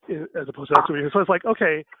 as opposed to elsewhere. So it's like,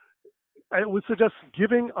 okay, I would suggest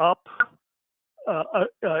giving up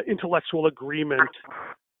intellectual agreement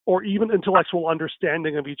or even intellectual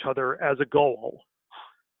understanding of each other as a goal,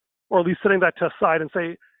 or at least setting that to aside and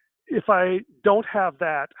say, if I don't have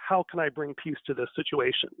that, how can I bring peace to this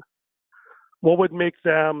situation? What would make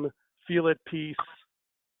them feel at peace?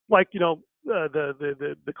 Like, you know,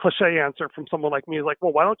 the cliche answer from someone like me is like,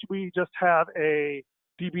 well, why don't we just have a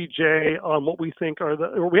DBJ on what we think are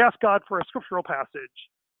or we ask God for a scriptural passage,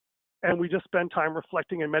 and we just spend time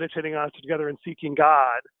reflecting and meditating on it together and seeking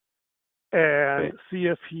God, and see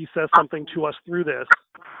if He says something to us through this.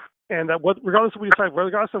 And that regardless of what we decide,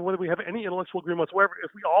 regardless of whether we have any intellectual agreement whatsoever,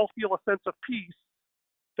 if we all feel a sense of peace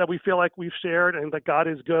that we feel like we've shared and that God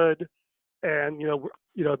is good, and you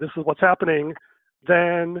know this is what's happening,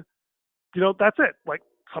 then that's it. Like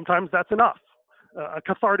sometimes that's enough. A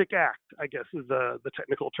cathartic act, I guess, is the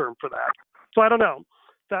technical term for that. So I don't know.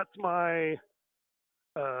 That's my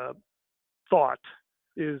thought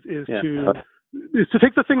is to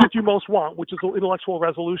take the thing that you most want, which is intellectual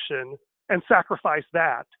resolution, and sacrifice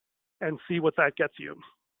that and see what that gets you.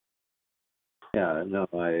 Yeah, no,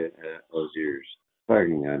 as you're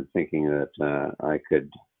talking, I'm thinking that I could,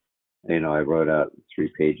 I wrote out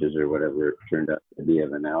 3 pages or whatever it turned out to be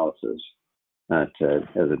of analysis as a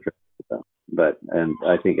draft, and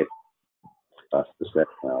I think it's off the set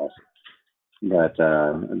analysis, but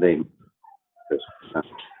they just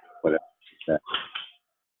whatever that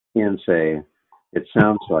can say. It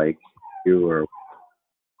sounds like you were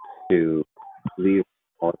to leave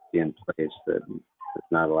policy in place that does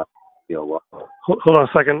not allow you to feel well. Hold on a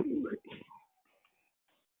second.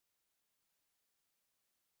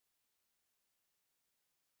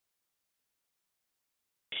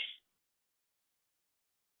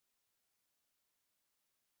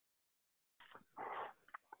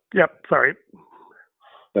 Yep, sorry.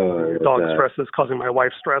 So dog stress is causing my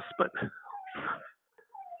wife stress, but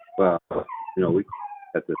well, we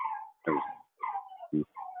at this.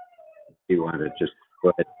 You want to just go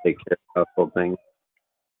ahead and take care of household things,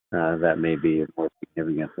 that may be more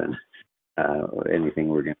significant than anything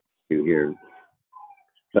we're going to do here.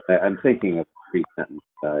 But I'm thinking of 3-sentence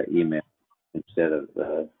email instead of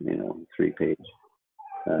 3-page.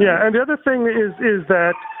 Yeah, and the other thing is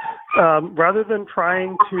that rather than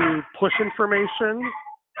trying to push information,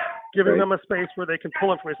 giving them a space where they can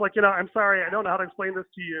pull information. Like, I'm sorry, I don't know how to explain this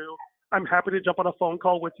to you. I'm happy to jump on a phone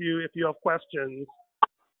call with you if you have questions.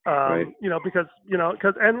 Because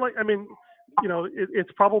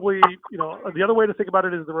it's probably, the other way to think about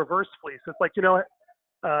it is the reverse fleece. It's like,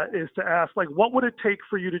 is to ask, like, what would it take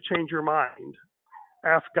for you to change your mind?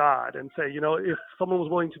 Ask God and say, if someone was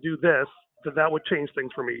willing to do this, then that would change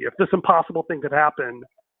things for me. If this impossible thing could happen,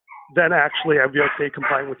 then actually I'd be okay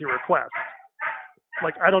complying with your request.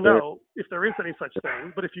 Like, I don't know if there is any such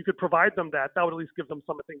thing, but if you could provide them that would at least give them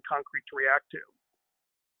something concrete to react to.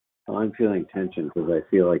 Well, I'm feeling tension because I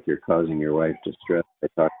feel like you're causing your wife distress by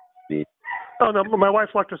talking to me. Oh, no, my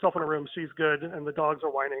wife locked herself in a room. She's good, and the dogs are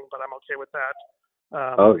whining, but I'm okay with that.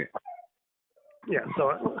 Okay. Yeah, so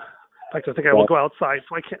in fact, I think I will go outside.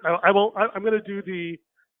 So I can't. I'm going to do the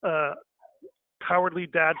cowardly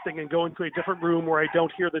dad thing and go into a different room where I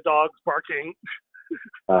don't hear the dogs barking.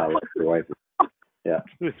 Like your wife. Yeah.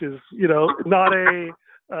 Which is, not a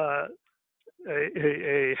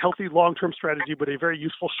healthy long-term strategy, but a very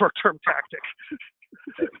useful short-term tactic.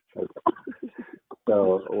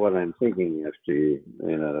 So what I'm thinking after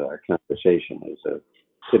our conversation is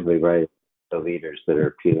simply write the leaders that are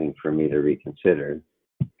appealing for me to reconsider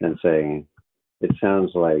and saying, it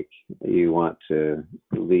sounds like you want to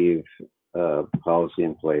leave a policy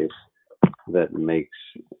in place that makes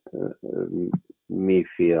me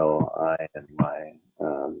feel I and my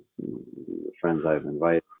friends I've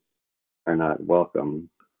invited are not welcome,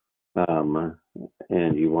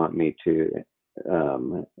 and you want me to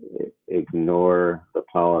ignore the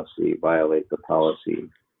policy, violate the policy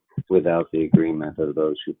without the agreement of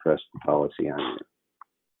those who press the policy on you.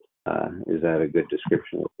 Is that a good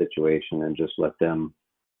description of the situation, and just let them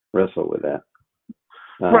wrestle with that?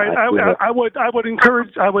 Right. I would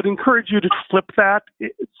encourage you to flip that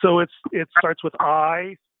so it starts with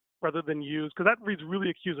I rather than you, because that reads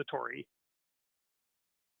really accusatory.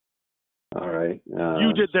 All right. right?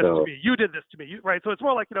 You did this to me. You did this to me. Right. So it's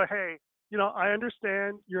more like, hey, I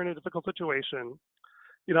understand you're in a difficult situation.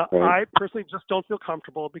 Right. I personally just don't feel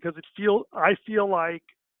comfortable because I feel like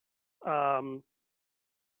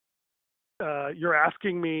you're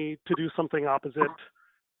asking me to do something opposite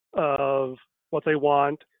of what they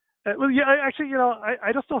want. Well, yeah, actually,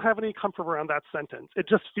 I just don't have any comfort around that sentence. It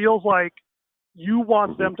just feels like you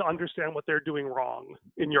want them to understand what they're doing wrong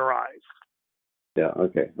in your eyes. Yeah.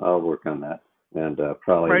 Okay. I'll work on that, and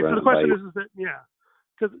probably right. run So the it by question you. is that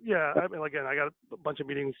because I mean, again, I got a bunch of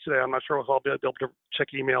meetings today. I'm not sure if I'll be able to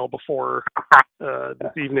check email before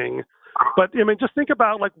this evening. But I mean, just think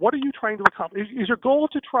about what are you trying to accomplish? Is your goal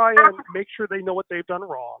to try and make sure they know what they've done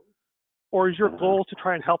wrong, or is your goal to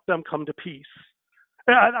try and help them come to peace?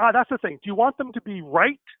 That's the thing. Do you want them to be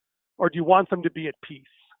right, or do you want them to be at peace?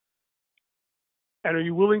 And are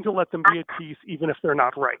you willing to let them be at peace even if they're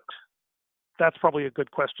not right? That's probably a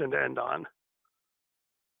good question to end on.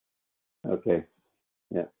 Okay.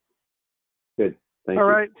 Yeah. Good. Thank you. All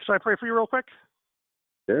right. Should I pray for you real quick?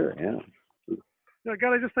 Sure. Yeah.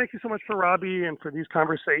 God, I just thank you so much for Robbie and for these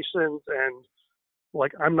conversations. And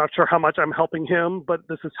I'm not sure how much I'm helping him, but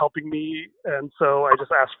this is helping me. And so I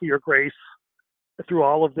just ask for your grace through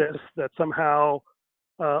all of this, that somehow,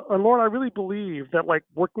 and Lord, I really believe that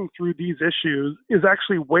working through these issues is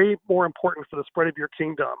actually way more important for the spread of your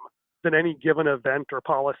kingdom than any given event or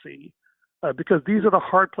policy, because these are the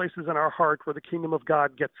hard places in our heart where the kingdom of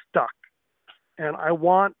God gets stuck. And I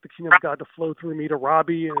want the kingdom of God to flow through me to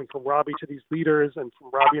Robbie, and from Robbie to these leaders, and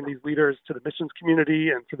from Robbie and these leaders to the missions community,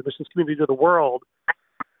 and from the missions community to the world.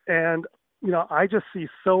 And, I just see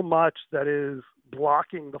so much that is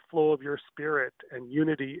blocking the flow of your spirit and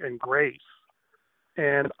unity and grace.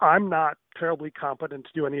 And I'm not terribly competent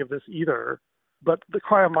to do any of this either. But the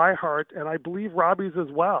cry of my heart, and I believe Robbie's as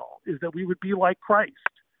well, is that we would be like Christ,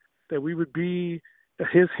 that we would be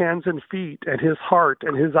his hands and feet and his heart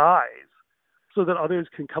and his eyes, so that others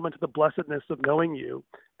can come into the blessedness of knowing you,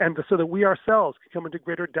 and so that we ourselves can come into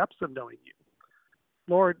greater depths of knowing you.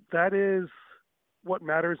 Lord, that is what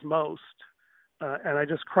matters most. And I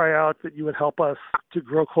just cry out that you would help us to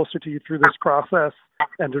grow closer to you through this process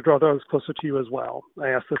and to draw those closer to you as well. I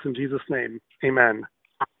ask this in Jesus' name. Amen.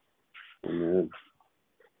 Amen.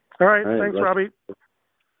 All right. Thanks, Robbie.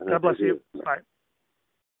 God God bless you. Bye.